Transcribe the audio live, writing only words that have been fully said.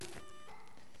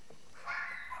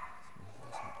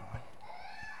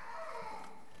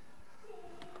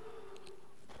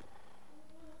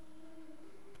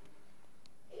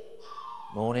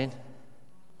Morning.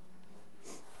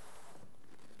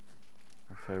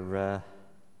 For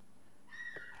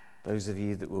those of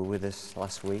you that were with us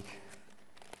last week,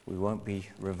 we won't be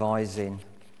revising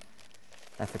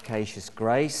efficacious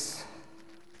grace.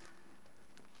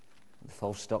 The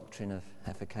false doctrine of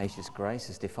efficacious grace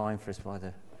is defined for us by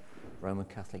the Roman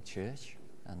Catholic Church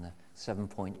and the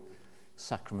 7-point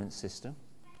sacrament system.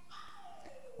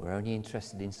 We're only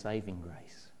interested in saving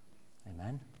grace.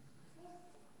 Amen?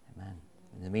 Amen.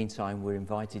 In the meantime, we're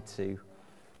invited to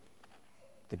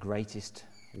the greatest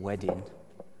wedding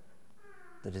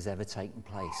that has ever taken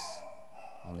place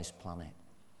on this planet.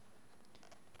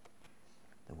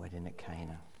 The wedding at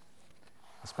Cana.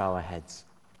 Let's bow our heads.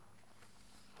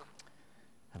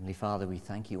 Heavenly Father, we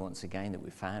thank you once again that we're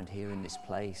found here in this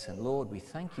place. And Lord, we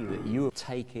thank you that you have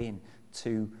taken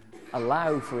to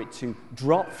allow for it to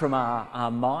drop from our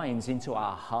minds into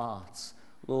our hearts.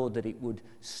 Lord, that it would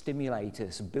stimulate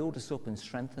us, build us up and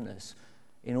strengthen us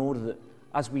in order that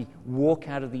as we walk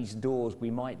out of these doors, we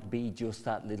might be just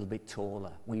that little bit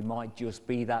taller. We might just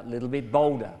be that little bit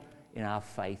bolder in our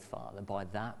faith, Father, by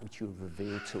that which you have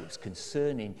revealed to us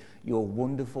concerning your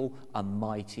wonderful and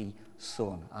mighty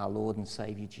Son, our Lord and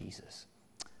Saviour Jesus.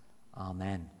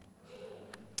 Amen.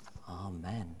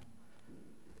 Amen.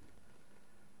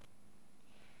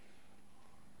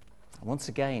 And once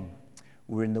again,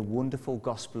 we're in the wonderful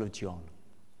Gospel of John.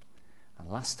 And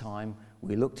last time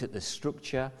we looked at the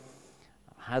structure,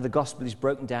 how the Gospel is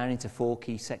broken down into 4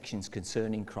 key sections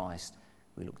concerning Christ.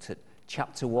 We looked at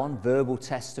chapter 1, verbal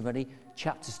testimony,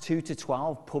 chapters 2 to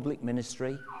 12, public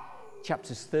ministry,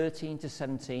 chapters 13 to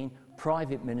 17,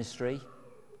 private ministry,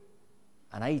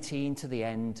 and 18 to the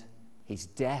end, his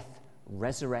death,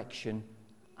 resurrection,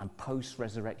 and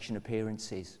post-resurrection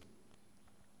appearances.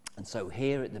 And so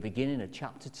here at the beginning of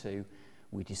chapter 2,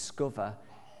 we discover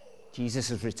Jesus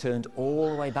has returned all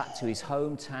the way back to his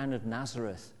hometown of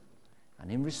Nazareth.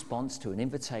 And in response to an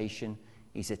invitation,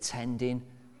 he's attending,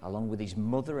 along with his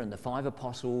mother and the 5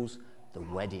 apostles, the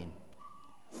wedding.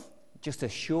 Just a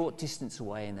short distance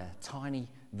away in the tiny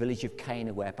village of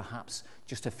Cana, where perhaps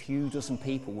just a few dozen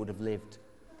people would have lived.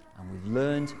 And we've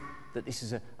learned that this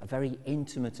is a very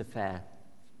intimate affair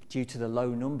due to the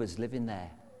low numbers living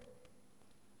there.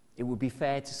 It would be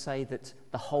fair to say that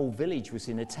the whole village was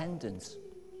in attendance.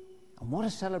 And what a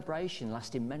celebration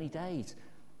lasting many days.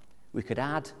 We could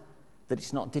add that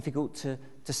it's not difficult to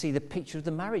see the picture of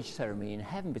the marriage ceremony in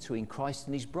heaven between Christ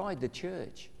and his bride, the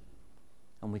church.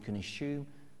 And we can assume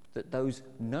that those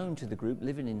known to the group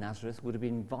living in Nazareth would have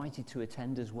been invited to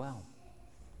attend as well.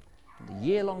 And the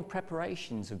year-long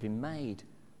preparations have been made.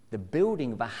 The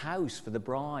building of a house for the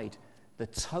bride, the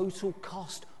total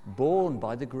cost borne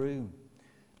by the groom.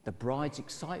 The bride's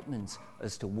excitement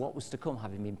as to what was to come,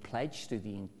 having been pledged through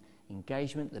the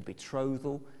engagement, the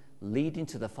betrothal, leading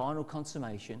to the final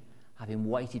consummation, having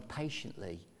waited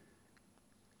patiently.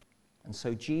 And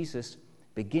so Jesus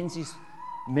begins his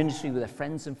ministry with a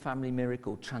friends and family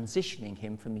miracle, transitioning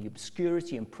him from the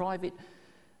obscurity and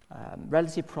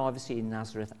relative privacy in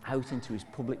Nazareth out into his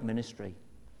public ministry.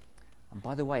 And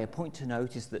by the way, a point to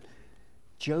note is that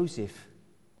Joseph,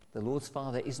 the Lord's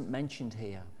father, isn't mentioned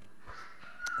here.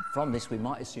 From this, we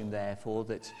might assume, therefore,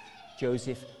 that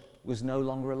Joseph was no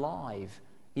longer alive.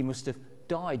 He must have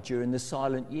died during the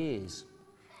silent years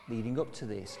leading up to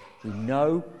this. We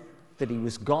know that he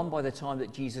was gone by the time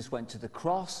that Jesus went to the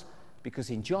cross, because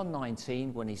in John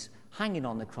 19, when he's hanging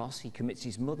on the cross, he commits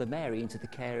his mother Mary into the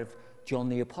care of John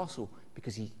the Apostle,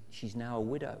 because she's now a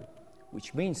widow,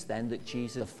 which means then that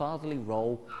Jesus, the fatherly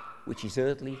role which his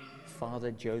earthly father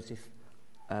Joseph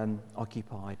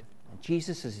occupied. And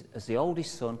Jesus, as the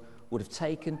oldest son, would have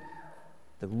taken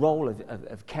the role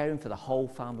of caring for the whole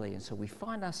family. And so we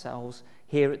find ourselves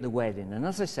here at the wedding. And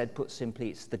as I said, put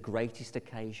simply, it's the greatest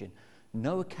occasion.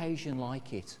 No occasion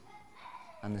like it.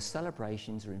 And the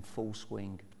celebrations are in full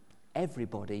swing.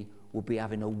 Everybody will be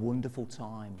having a wonderful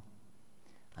time.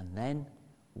 And then,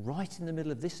 right in the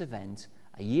middle of this event,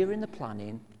 a year in the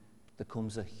planning, there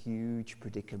comes a huge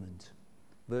predicament.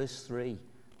 Verse 3,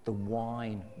 the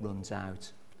wine runs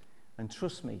out. And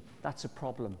trust me, that's a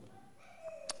problem.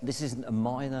 This isn't a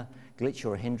minor glitch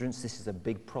or a hindrance, this is a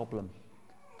big problem.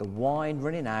 The wine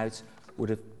running out would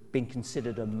have been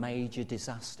considered a major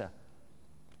disaster.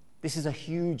 This is a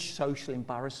huge social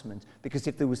embarrassment, because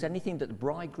if there was anything that the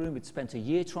bridegroom had spent a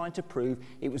year trying to prove,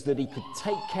 it was that he could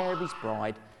take care of his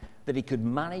bride, that he could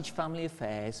manage family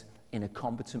affairs in a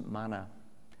competent manner.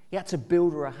 He had to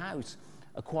build her a house,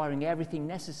 acquiring everything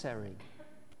necessary.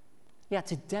 He had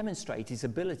to demonstrate his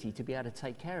ability to be able to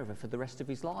take care of her for the rest of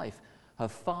his life. Her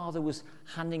father was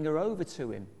handing her over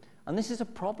to him. And this is a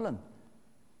problem.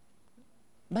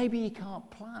 Maybe he can't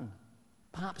plan.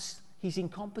 Perhaps he's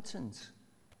incompetent.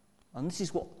 And this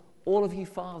is what all of you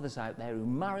fathers out there who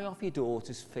marry off your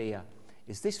daughters fear.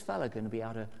 Is this fella going to be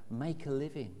able to make a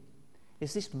living?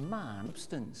 Is this man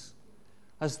substance?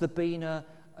 Has there been a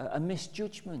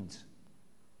misjudgment?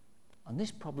 And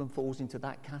this problem falls into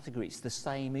that category. It's the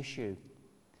same issue.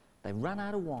 They ran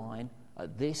out of wine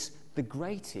at this, the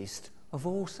greatest of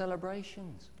all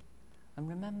celebrations. And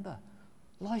remember,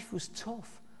 life was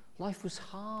tough. Life was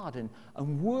hard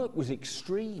and work was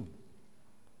extreme.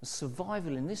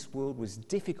 Survival in this world was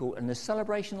difficult, and a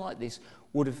celebration like this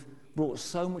would have brought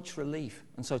so much relief.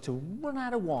 And so to run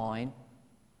out of wine,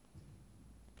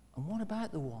 and what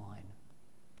about the wine?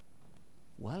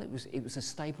 Well, it was a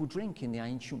staple drink in the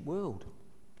ancient world.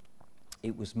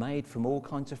 It was made from all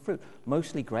kinds of fruit,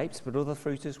 mostly grapes, but other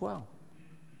fruit as well.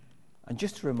 And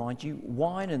just to remind you,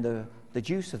 wine and the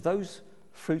juice of those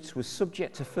fruits was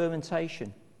subject to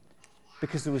fermentation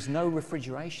because there was no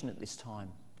refrigeration at this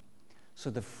time. So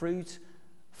the fruit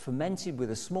fermented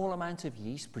with a small amount of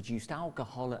yeast produced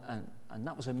alcohol, and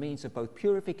that was a means of both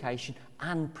purification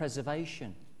and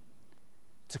preservation.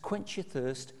 To quench your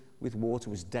thirst with water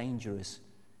was dangerous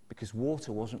because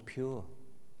water wasn't pure.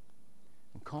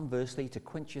 And conversely, to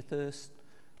quench your thirst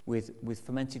with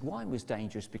fermented wine was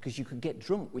dangerous because you could get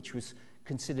drunk, which was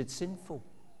considered sinful.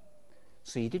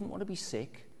 So you didn't want to be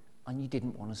sick and you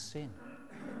didn't want to sin.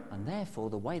 And therefore,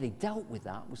 the way they dealt with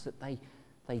that was that they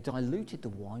diluted the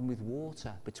wine with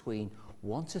water between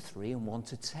 1 to 3 and 1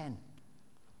 to 10.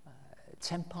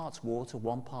 10 parts water,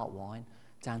 1 part wine,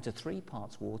 down to 3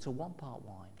 parts water, 1 part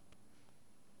wine.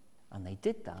 And they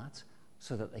did that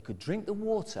so that they could drink the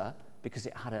water because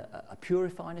it had a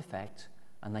purifying effect,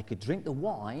 and they could drink the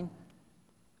wine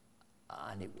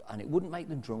and it wouldn't make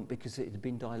them drunk because it had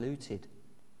been diluted.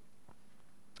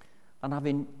 And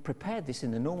having prepared this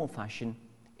in the normal fashion,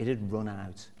 it had run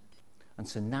out. And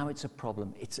so now it's a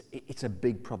problem. It's a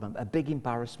big problem, a big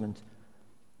embarrassment.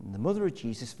 And the mother of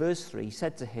Jesus, verse 3,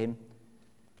 said to him,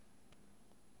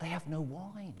 "They have no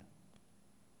wine."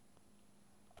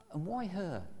 And why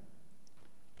her?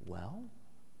 Well,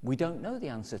 we don't know the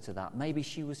answer to that. Maybe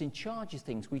she was in charge of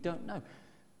things. We don't know.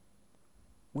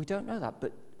 We don't know that.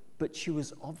 But she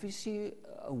was obviously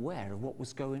aware of what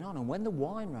was going on. And when the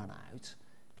wine ran out,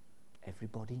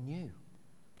 everybody knew.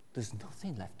 There's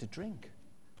nothing left to drink.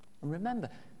 And remember,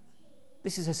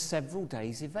 this is a several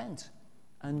days event.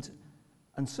 And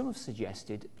some have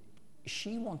suggested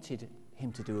she wanted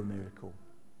him to do a miracle.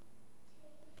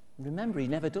 Remember, he'd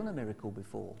never done a miracle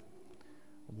before.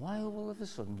 Why all of a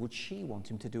sudden would she want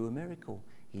him to do a miracle?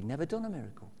 He'd never done a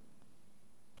miracle.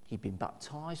 He'd been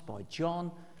baptized by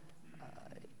John.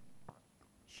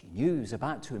 She knew he was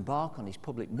about to embark on his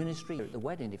public ministry at the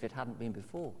wedding if it hadn't been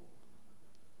before.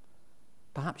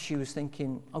 Perhaps she was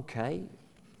thinking, okay,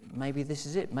 maybe this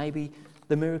is it. Maybe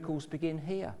the miracles begin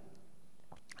here.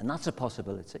 And that's a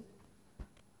possibility.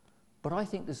 But I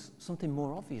think there's something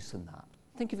more obvious than that.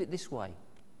 Think of it this way.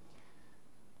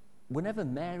 Whenever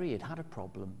Mary had a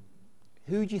problem,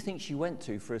 who do you think she went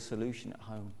to for a solution at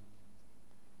home?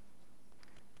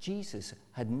 Jesus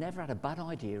had never had a bad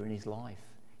idea in his life.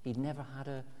 He'd never had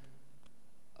a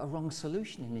wrong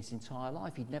solution in his entire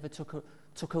life. He'd never took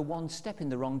her one step in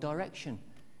the wrong direction.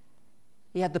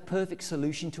 He had the perfect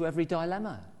solution to every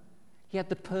dilemma. He had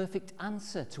the perfect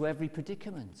answer to every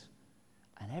predicament.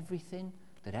 And everything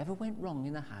that ever went wrong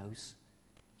in the house,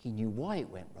 he knew why it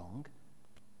went wrong,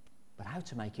 but how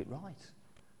to make it right.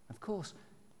 Of course,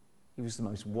 he was the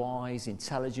most wise,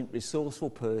 intelligent, resourceful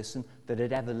person that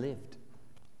had ever lived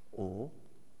or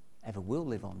ever will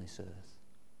live on this earth.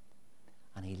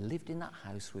 And he lived in that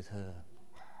house with her.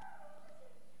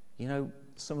 You know,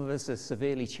 some of us are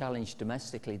severely challenged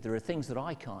domestically. There are things that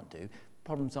I can't do,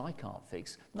 problems I can't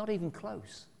fix, not even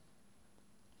close.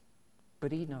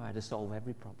 But he knew how to solve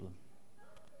every problem.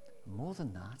 More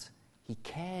than that, he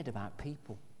cared about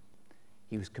people.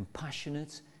 He was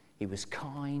compassionate, he was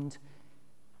kind,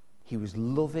 he was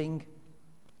loving,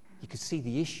 he could see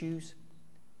the issues.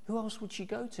 Who else would she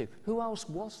go to? Who else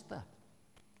was there?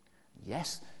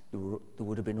 Yes, there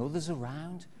would have been others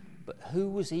around, but who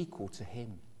was equal to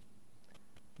him?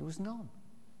 There was none.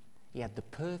 He had the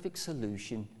perfect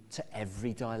solution to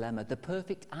every dilemma, the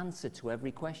perfect answer to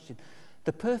every question,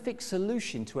 the perfect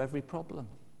solution to every problem.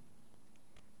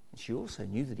 And she also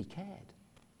knew that he cared.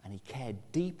 And he cared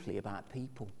deeply about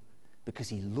people because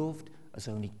he loved as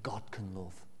only God can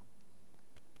love.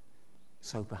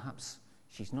 So perhaps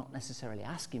she's not necessarily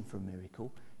asking for a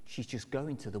miracle. She's just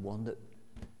going to the one that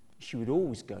she would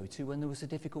always go to when there was a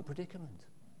difficult predicament.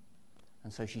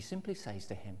 And so she simply says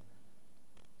to him,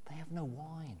 "They have no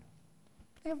wine.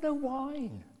 They have no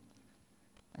wine."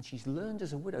 And she's learned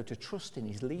as a widow to trust in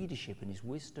his leadership and his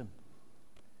wisdom.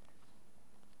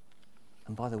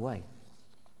 And by the way,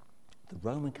 the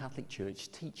Roman Catholic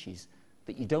Church teaches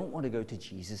that you don't want to go to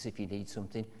Jesus if you need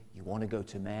something. You want to go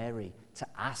to Mary to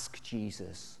ask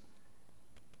Jesus.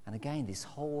 And again, this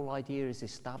whole idea is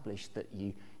established that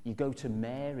you go to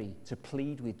Mary to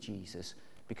plead with Jesus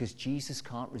because Jesus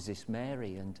can't resist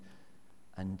Mary.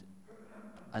 And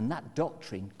that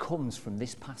doctrine comes from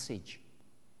this passage.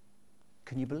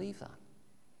 Can you believe that?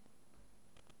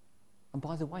 And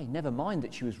by the way, never mind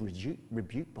that she was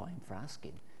rebuked by him for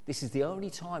asking. This is the only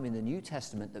time in the New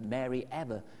Testament that Mary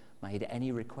ever made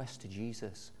any request to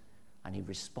Jesus. And he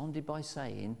responded by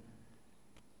saying,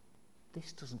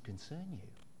 this doesn't concern you.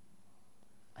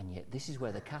 And yet this is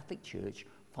where the Catholic Church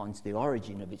finds the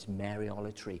origin of its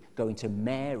Mariolatry, going to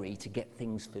Mary to get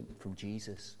things from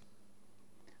Jesus.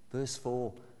 Verse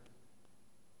 4,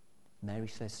 Mary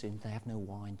says to him, they have no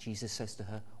wine. Jesus says to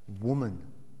her, woman.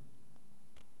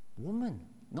 Woman,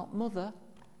 not mother.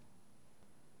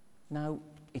 Now,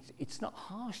 it's not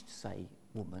harsh to say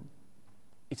woman.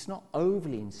 It's not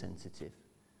overly insensitive,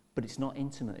 but it's not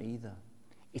intimate either.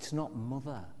 It's not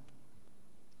mother.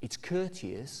 It's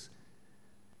courteous.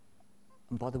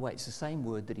 And by the way, it's the same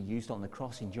word that he used on the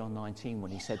cross in John 19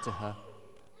 when he said to her,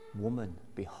 woman,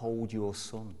 behold your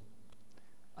son,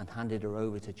 and handed her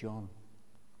over to John.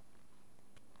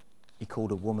 He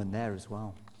called her woman there as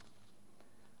well.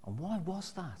 And why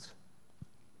was that?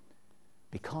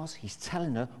 Because he's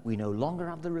telling her we no longer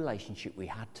have the relationship we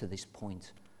had to this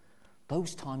point.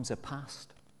 Those times are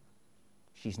past.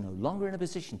 She's no longer in a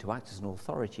position to act as an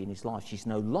authority in his life. She's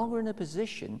no longer in a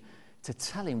position to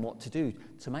tell him what to do,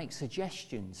 to make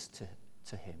suggestions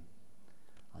to him.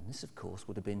 And this, of course,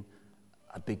 would have been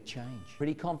a big change.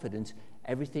 Pretty confident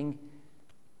everything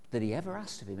that he ever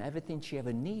asked of him, everything she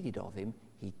ever needed of him,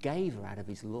 he gave her out of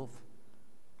his love.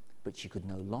 But she could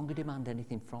no longer demand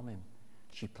anything from him.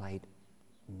 She played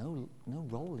no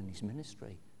role in his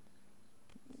ministry.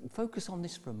 Focus on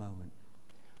this for a moment.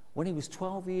 When he was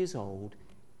 12 years old,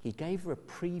 he gave her a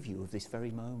preview of this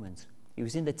very moment. He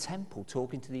was in the temple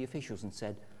talking to the officials and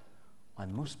said, I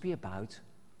must be about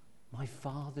my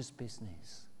Father's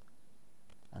business.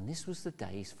 And this was the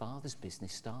day his father's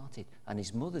business started and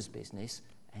his mother's business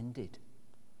ended.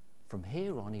 From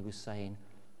here on, he was saying,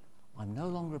 I'm no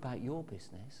longer about your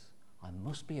business. I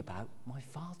must be about my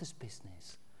Father's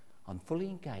business. I'm fully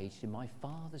engaged in my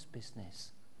Father's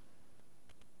business.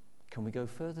 Can we go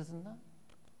further than that?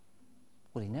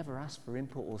 Well, he never asked for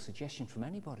input or suggestion from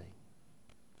anybody.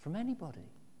 From anybody.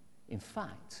 In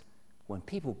fact, when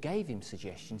people gave him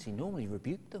suggestions, he normally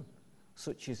rebuked them,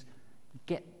 such as,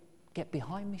 get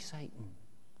behind me, Satan.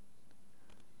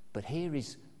 But here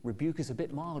his rebuke is a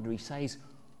bit milder. He says,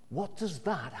 what does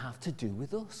that have to do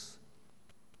with us?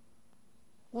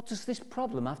 What does this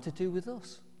problem have to do with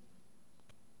us?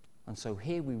 And so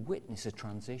here we witness a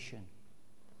transition.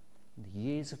 The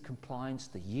years of compliance,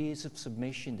 the years of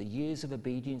submission, the years of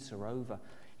obedience are over.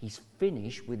 He's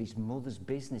finished with his mother's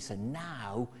business, and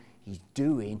now he's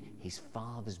doing his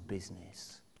Father's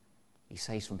business. He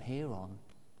says from here on,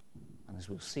 and as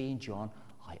we'll see in John,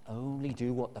 I only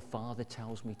do what the Father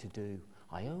tells me to do.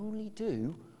 I only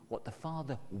do what the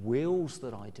Father wills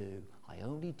that I do. I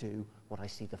only do what I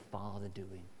see the Father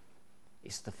doing.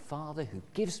 It's the Father who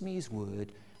gives me his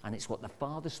word, and it's what the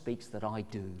Father speaks that I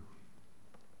do.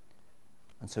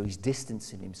 And so he's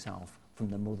distancing himself from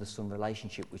the mother-son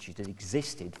relationship which had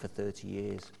existed for 30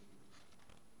 years.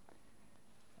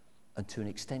 And to an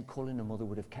extent, calling a mother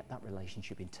would have kept that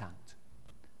relationship intact.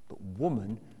 But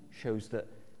woman shows that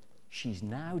she's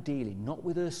now dealing not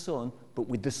with her son, but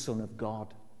with the Son of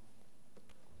God.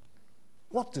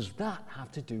 What does that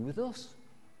have to do with us?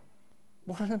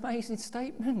 What an amazing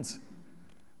statement.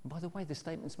 And by the way, the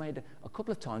statement's made a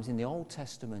couple of times in the Old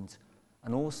Testament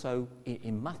and also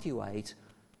in Matthew 8,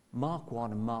 Mark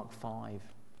 1 and Mark 5.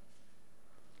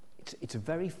 It's a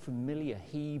very familiar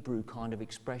Hebrew kind of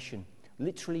expression,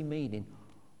 literally meaning,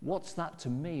 what's that to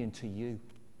me and to you?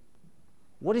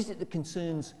 What is it that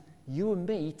concerns you and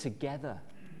me together?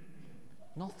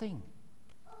 Nothing.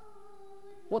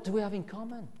 What do we have in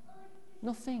common?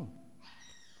 Nothing.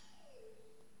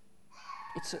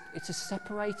 It's a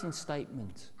separating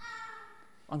statement.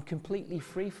 I'm completely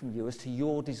free from you as to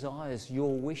your desires,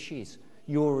 your wishes,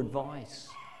 your advice.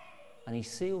 And he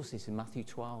seals this in Matthew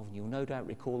 12. And you'll no doubt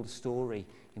recall the story.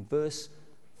 In verse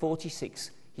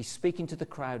 46, he's speaking to the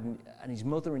crowd, and his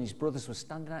mother and his brothers were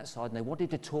standing outside, and they wanted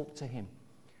to talk to him,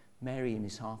 Mary and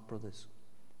his half-brothers.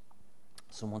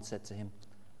 Someone said to him,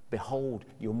 behold,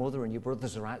 your mother and your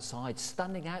brothers are outside,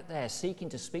 standing out there, seeking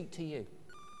to speak to you.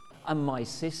 And my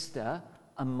sister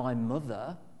and my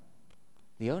mother,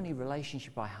 the only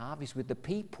relationship I have is with the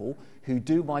people who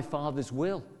do my Father's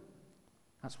will.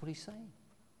 That's what he's saying.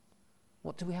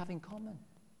 What do we have in common?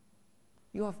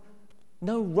 You have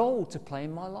no role to play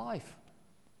in my life.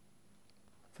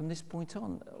 From this point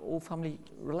on, all family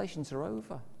relations are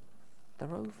over.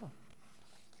 They're over.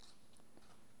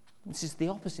 This is the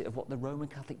opposite of what the Roman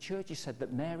Catholic Church has said,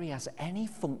 that Mary has any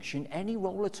function, any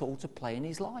role at all to play in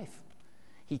his life.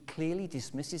 He clearly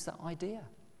dismisses that idea.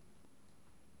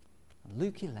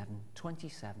 Luke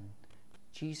 11:27,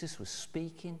 Jesus was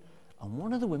speaking, and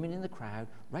one of the women in the crowd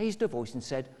raised her voice and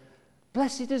said,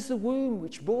 "Blessed is the womb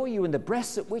which bore you and the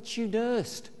breasts at which you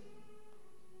nursed."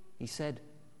 He said,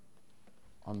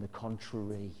 "On the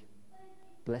contrary,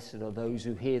 blessed are those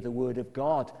who hear the word of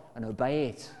God and obey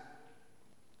it."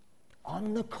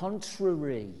 On the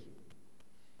contrary,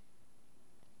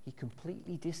 he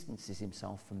completely distances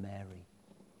himself from Mary.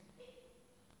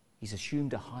 He's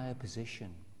assumed a higher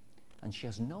position, and she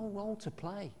has no role to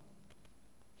play.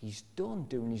 He's done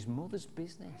doing his mother's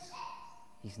business.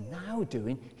 He's now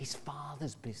doing his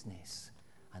Father's business.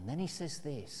 And then he says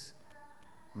this,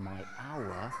 my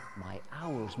hour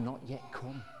has not yet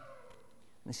come.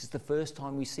 This is the first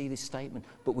time we see this statement,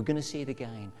 but we're going to see it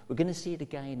again. We're going to see it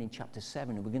again in chapter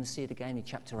 7, and we're going to see it again in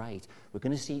chapter 8. We're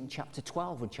going to see it in chapter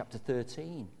 12 and chapter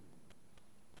 13.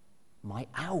 My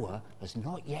hour has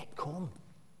not yet come.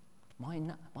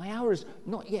 My hour has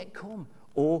not yet come,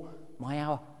 or my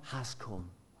hour has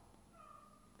come.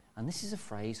 And this is a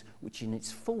phrase which in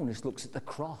its fullness looks at the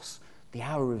cross, the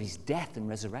hour of his death and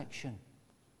resurrection.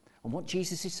 And what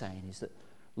Jesus is saying is that,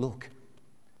 look,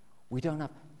 we don't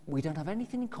have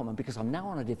anything in common, because I'm now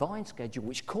on a divine schedule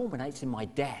which culminates in my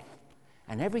death.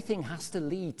 And everything has to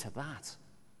lead to that.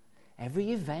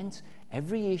 Every event,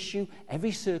 every issue,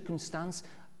 every circumstance,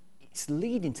 it's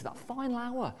leading to that final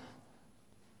hour.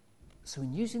 So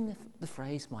in using the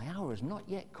phrase, my hour has not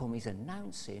yet come, he's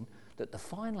announcing that the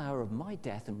final hour of my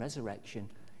death and resurrection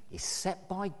is set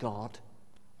by God,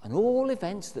 and all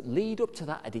events that lead up to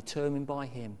that are determined by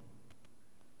him.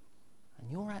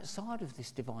 And you're outside of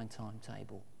this divine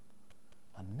timetable.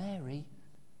 And Mary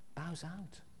bows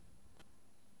out.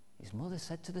 His mother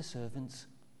said to the servants,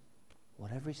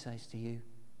 "Whatever he says to you,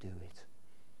 do it."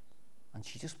 And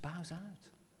she just bows out.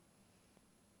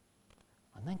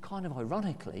 And then, kind of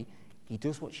ironically, he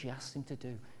does what she asked him to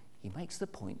do. He makes the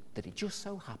point that it just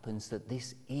so happens that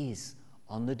this is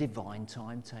on the divine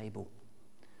timetable.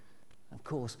 Of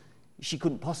course, she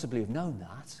couldn't possibly have known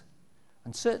that.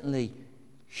 And certainly,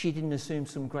 she didn't assume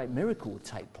some great miracle would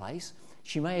take place.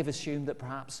 She may have assumed that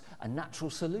perhaps a natural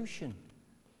solution.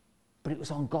 But it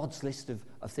was on God's list of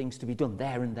things to be done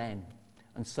there and then.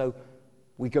 And so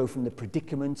we go from the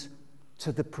predicament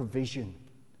to the provision.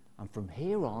 And from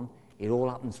here on, it all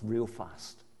happens real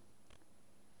fast.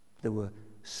 There were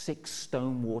 6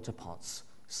 stone water pots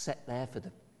set there for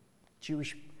the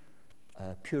Jewish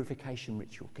purification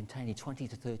ritual, containing 20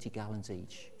 to 30 gallons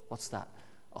each. What's that?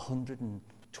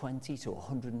 120 to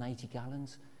 180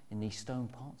 gallons in these stone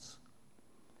pots.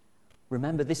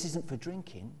 Remember, this isn't for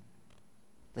drinking.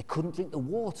 They couldn't drink the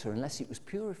water unless it was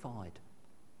purified.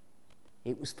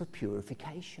 It was for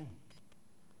purification.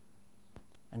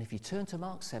 And if you turn to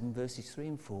Mark 7, verses 3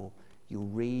 and 4, you'll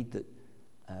read that,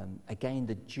 again,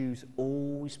 the Jews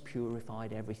always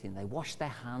purified everything. They washed their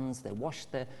hands, they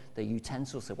washed their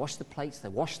utensils, they washed the plates, they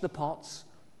washed the pots.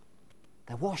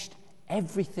 They washed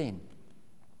everything.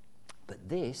 But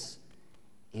this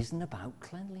isn't about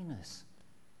cleanliness.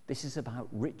 This is about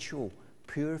ritual,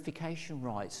 purification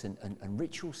rites and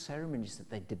ritual ceremonies that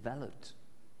they developed.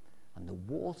 And the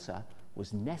water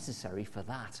was necessary for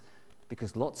that,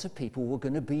 because lots of people were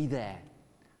going to be there.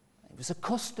 It was a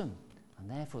custom, and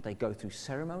therefore they go through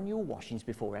ceremonial washings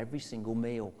before every single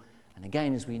meal. And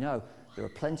again, as we know, there are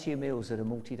plenty of meals that are a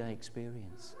multi-day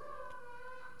experience.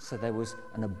 So there was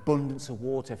an abundance of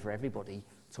water for everybody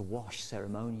to wash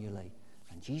ceremonially.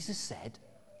 And Jesus said,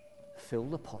 fill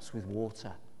the pots with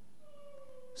water.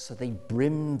 So they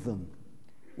brimmed them,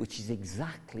 which is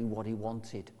exactly what he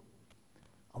wanted.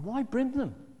 And why brim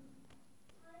them?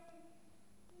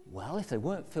 Well, if they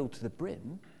weren't filled to the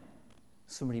brim,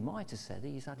 somebody might have said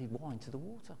he's added wine to the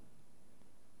water.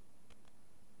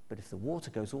 But if the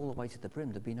water goes all the way to the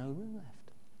brim, there'd be no room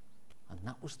left. And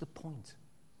that was the point.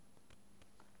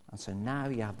 And so now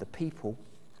you have the people,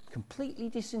 completely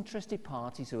disinterested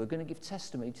parties who are going to give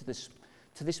testimony to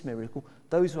this miracle,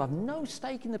 those who have no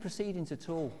stake in the proceedings at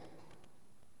all.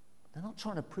 They're not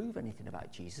trying to prove anything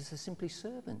about Jesus, they're simply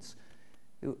servants,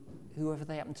 whoever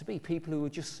they happen to be, people who are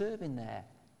just serving there.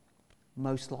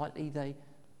 Most likely they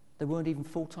weren't even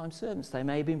full-time servants. They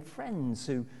may have been friends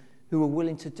who were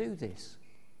willing to do this.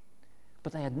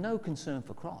 But they had no concern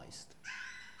for Christ.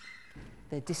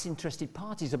 They're disinterested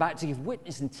parties about to give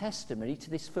witness and testimony to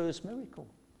this first miracle.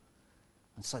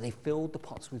 And so they filled the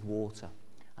pots with water,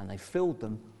 and they filled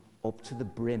them up to the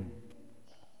brim.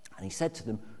 And he said to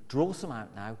them, draw some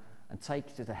out now and take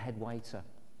it to the head waiter,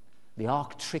 the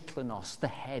archtriklanos, the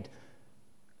head,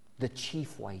 the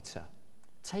chief waiter.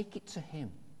 Take it to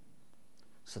him.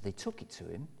 So they took it to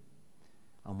him,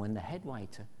 and when the head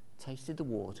waiter tasted the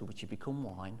water, which had become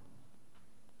wine,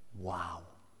 wow,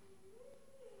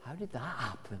 how did that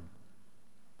happen?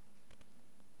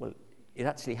 Well, it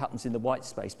actually happens in the white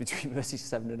space between verses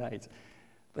 7 and 8.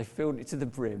 They filled it to the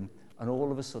brim, and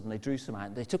all of a sudden they drew some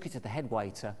out. They took it to the head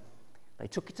waiter. They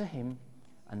took it to him,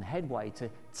 and the head waiter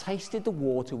tasted the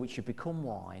water which had become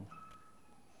wine.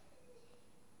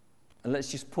 And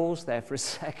let's just pause there for a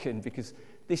second, because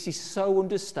this is so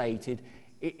understated.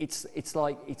 It's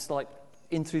like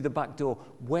in through the back door.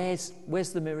 Where's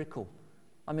the miracle?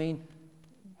 I mean,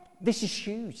 this is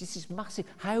huge. This is massive.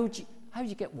 How do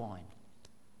you get wine?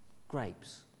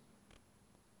 Grapes.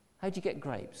 How do you get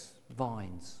grapes?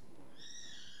 Vines.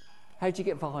 How do you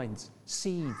get vines?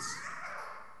 Seeds.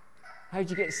 How do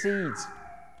you get seeds?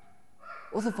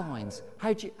 Other vines.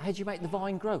 How do you make the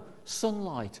vine grow?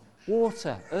 Sunlight,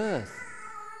 water, earth.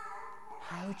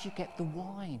 How do you get the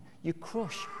wine? You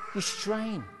crush, you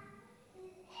strain.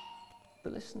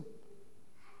 But listen,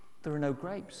 there are no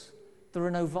grapes. There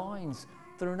are no vines.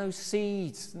 There are no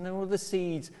seeds, no other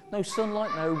seeds, no sunlight,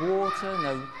 no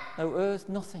water, no earth,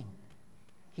 nothing.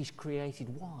 He's created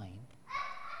wine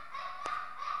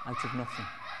out of nothing.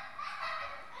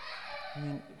 I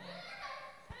mean,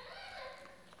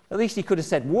 at least he could have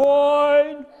said,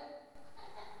 wine!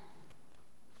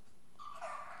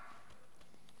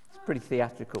 It's pretty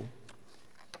theatrical.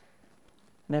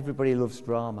 And everybody loves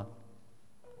drama.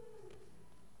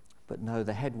 But no,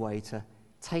 the head waiter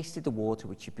tasted the water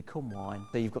which had become wine.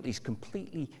 So you've got these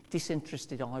completely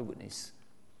disinterested eyewitnesses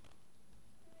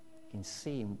in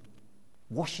seeing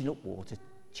washing up water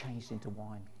changed into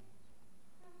wine.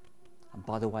 And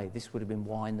by the way, this would have been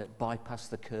wine that bypassed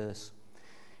the curse.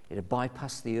 It had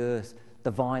bypassed the earth,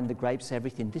 the vine, the grapes,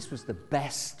 everything. This was the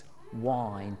best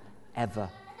wine ever.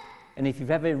 And if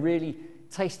you've ever really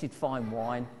tasted fine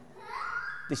wine,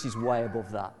 this is way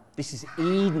above that. This is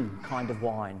Eden kind of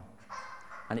wine.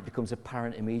 And it becomes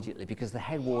apparent immediately, because the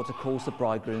head waiter calls the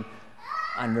bridegroom.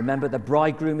 And remember, the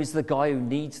bridegroom is the guy who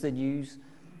needs the news,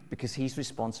 because he's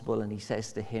responsible, and he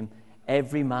says to him,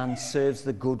 every man serves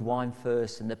the good wine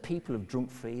first, and the people have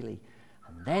drunk freely.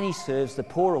 And then he serves the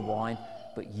poorer wine,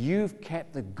 but you've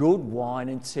kept the good wine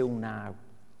until now.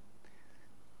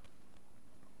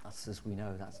 That's, as we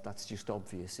know, that's just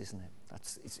obvious, isn't it?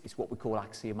 It's what we call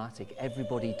axiomatic.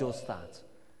 Everybody does that.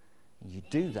 And you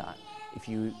do that if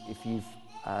you've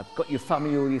got your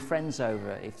family or your friends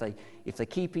over. If they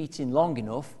keep eating long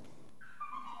enough,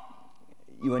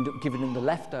 you end up giving them the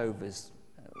leftovers.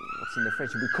 What's in the fridge?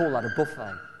 We call that a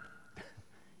buffet.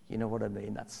 You know what I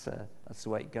mean? That's the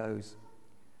way it goes.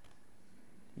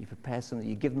 You prepare something,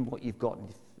 you give them what you've got, and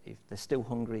if they're still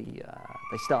hungry,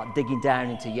 they start digging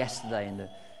down into yesterday and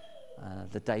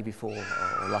the day before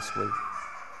or last week.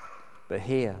 But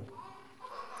here,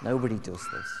 nobody does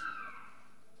this.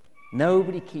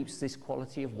 Nobody keeps this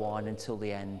quality of wine until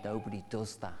the end. Nobody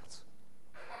does that.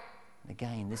 And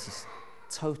again, this is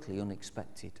totally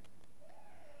unexpected.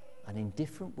 An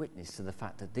indifferent witness to the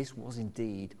fact that this was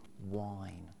indeed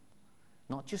wine.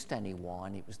 Not just any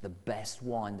wine, it was the best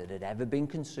wine that had ever been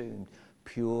consumed.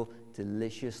 Pure,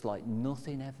 delicious, like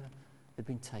nothing ever had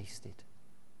been tasted.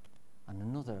 And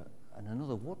another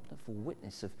wonderful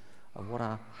witness of what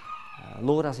our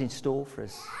Lord has in store for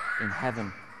us in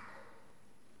heaven.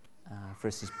 For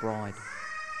us, his bride.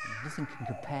 Nothing can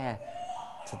compare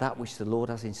to that which the Lord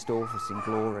has in store for us in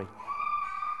glory.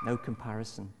 No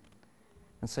comparison.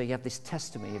 And so you have this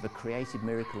testimony of a created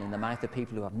miracle in the mouth of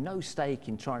people who have no stake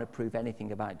in trying to prove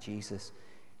anything about Jesus.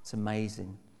 It's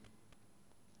amazing.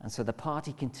 And so the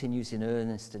party continues in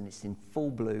earnest, and it's in full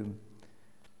bloom.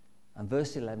 And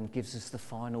verse 11 gives us the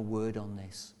final word on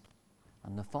this.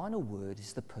 And the final word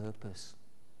is the purpose.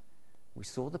 We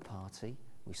saw the party.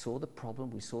 We saw the problem,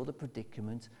 we saw the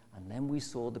predicament, and then we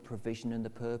saw the provision and the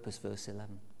purpose, verse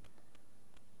 11.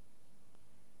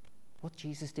 What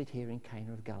Jesus did here in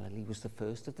Cana of Galilee was the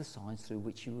first of the signs through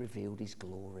which he revealed his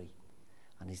glory.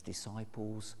 And his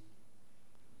disciples,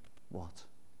 what?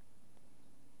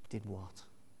 Did what?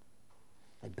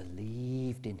 They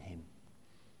believed in him.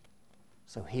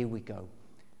 So here we go.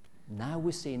 Now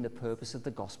we're seeing the purpose of the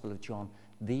Gospel of John.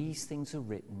 These things are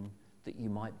written that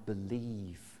you might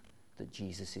believe that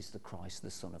Jesus is the Christ, the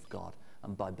Son of God,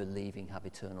 and by believing have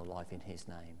eternal life in his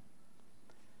name.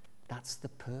 That's the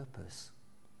purpose.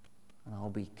 And I'll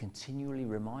be continually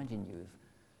reminding you of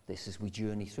this as we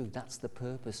journey through. That's the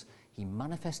purpose. He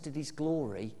manifested his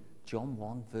glory, John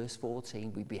 1, verse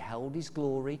 14. We beheld his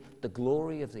glory, the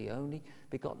glory of the only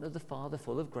begotten of the Father,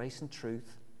 full of grace and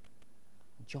truth.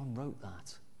 And John wrote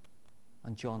that.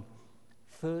 And John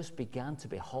first began to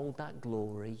behold that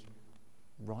glory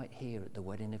right here at the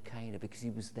wedding of Cana, because he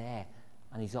was there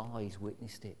and his eyes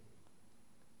witnessed it.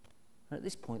 And at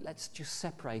this point, let's just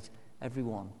separate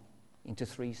everyone into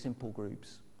 3 simple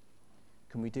groups.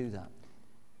 Can we do that?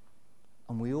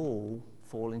 And we all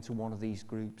fall into one of these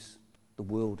groups. The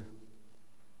world.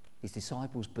 His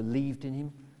disciples believed in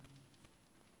him.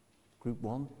 Group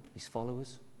 1, his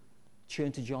followers.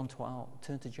 Turn to John 12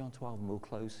 and we'll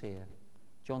close here.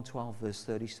 John 12, verse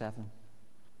 37.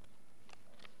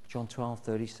 John 12,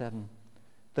 37.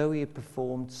 Though he had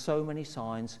performed so many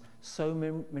signs, so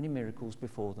many miracles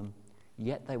before them,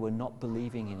 yet they were not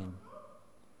believing in him.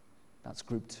 That's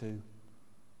group 2.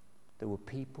 There were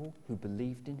people who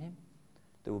believed in him.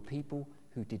 There were people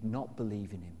who did not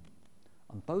believe in him.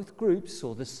 And both groups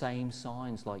saw the same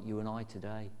signs like you and I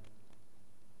today.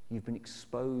 You've been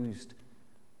exposed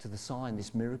to the sign,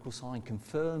 this miracle sign,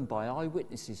 confirmed by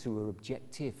eyewitnesses who are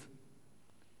objective.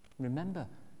 Remember,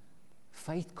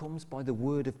 faith comes by the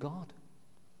word of God.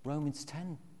 Romans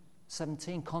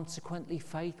 10:17. Consequently,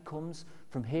 faith comes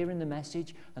from hearing the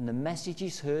message, and the message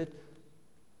is heard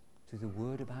through the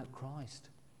word about Christ.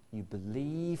 You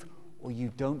believe or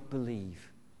you don't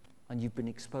believe. And you've been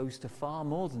exposed to far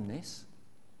more than this.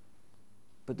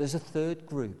 But there's a third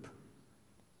group,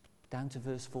 down to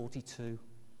verse 42.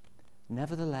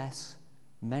 Nevertheless,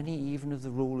 many even of the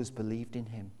rulers believed in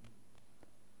him.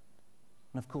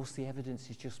 And of course, the evidence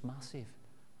is just massive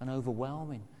and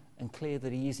overwhelming and clear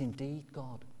that he is indeed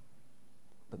God.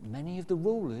 But many of the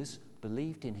rulers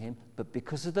believed in him, but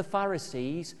because of the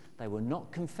Pharisees, they were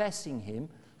not confessing him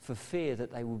for fear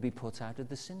that they would be put out of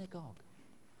the synagogue.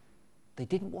 They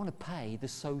didn't want to pay the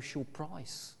social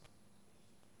price.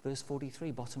 Verse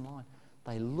 43, bottom line.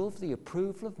 They love the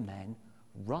approval of men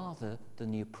rather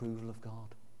than the approval of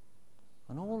God.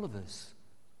 And all of us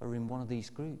are in one of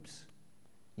these groups.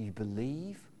 You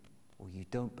believe or you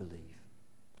don't believe.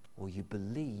 Or you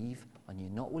believe and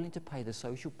you're not willing to pay the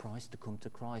social price to come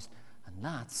to Christ. And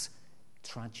that's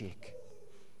tragic.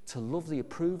 To love the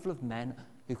approval of men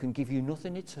who can give you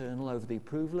nothing eternal over the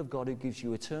approval of God who gives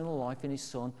you eternal life in his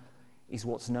Son is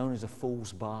what's known as a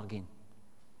fool's bargain.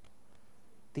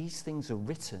 These things are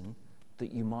written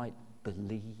that you might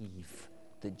believe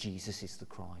that Jesus is the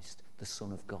Christ, the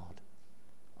Son of God,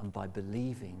 and by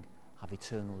believing have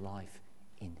eternal life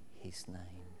in his name.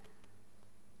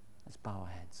 Let's bow our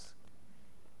heads.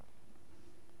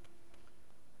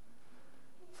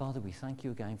 Father, we thank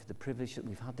you again for the privilege that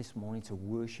we've had this morning to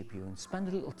worship you and spend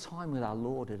a little time with our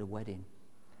Lord at a wedding,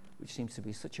 which seems to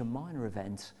be such a minor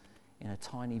event in a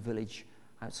tiny village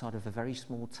outside of a very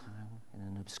small town in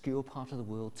an obscure part of the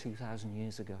world 2,000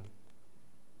 years ago.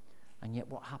 And yet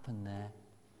what happened there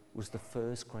was the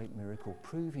first great miracle,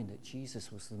 proving that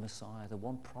Jesus was the Messiah, the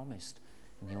one promised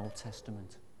in the Old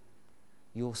Testament.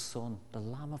 Your Son, the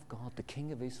Lamb of God, the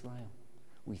King of Israel.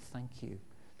 We thank you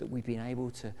that we've been able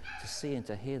to see and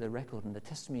to hear the record and the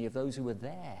testimony of those who were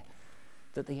there,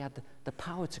 that they had the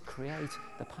power to create,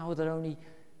 the power that only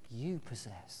you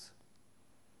possess.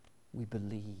 We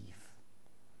believe.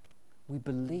 We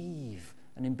believe,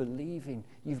 and in believing,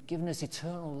 you've given us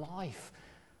eternal life.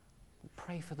 We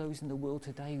pray for those in the world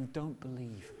today who don't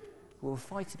believe, who are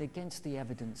fighting against the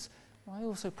evidence. I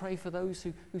also pray for those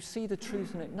who see the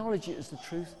truth and acknowledge it as the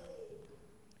truth,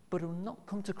 but will not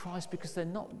come to Christ because they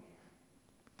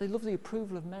love the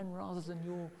approval of men rather than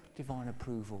your divine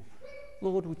approval.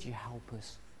 Lord, would you help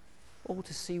us all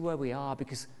to see where we are,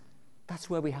 because that's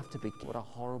where we have to be. What a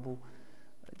horrible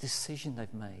decision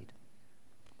they've made,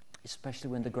 especially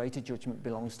when the greater judgment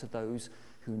belongs to those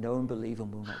who know and believe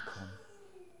and will not come.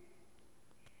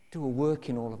 Do a work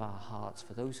in all of our hearts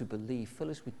for those who believe. Fill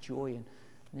us with joy and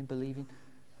in believing.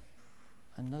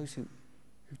 And those who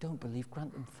don't believe,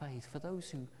 grant them faith. For those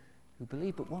who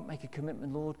believe but won't make a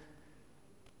commitment, Lord,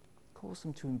 cause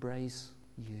them to embrace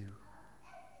you,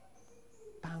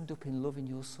 bound up in loving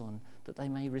your Son, that they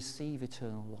may receive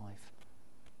eternal life.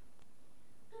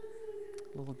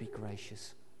 Lord, be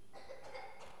gracious.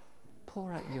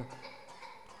 Pour out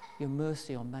your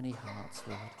mercy on many hearts,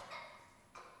 Lord.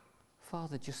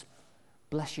 Father, just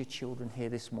bless your children here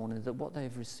this morning, that what they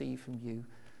have received from you,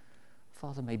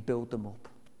 Father, may build them up.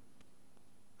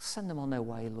 Send them on their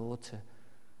way, Lord,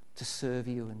 to serve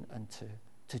you and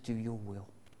to do your will.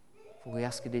 For we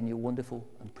ask it in your wonderful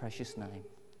and precious name.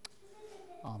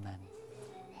 Amen.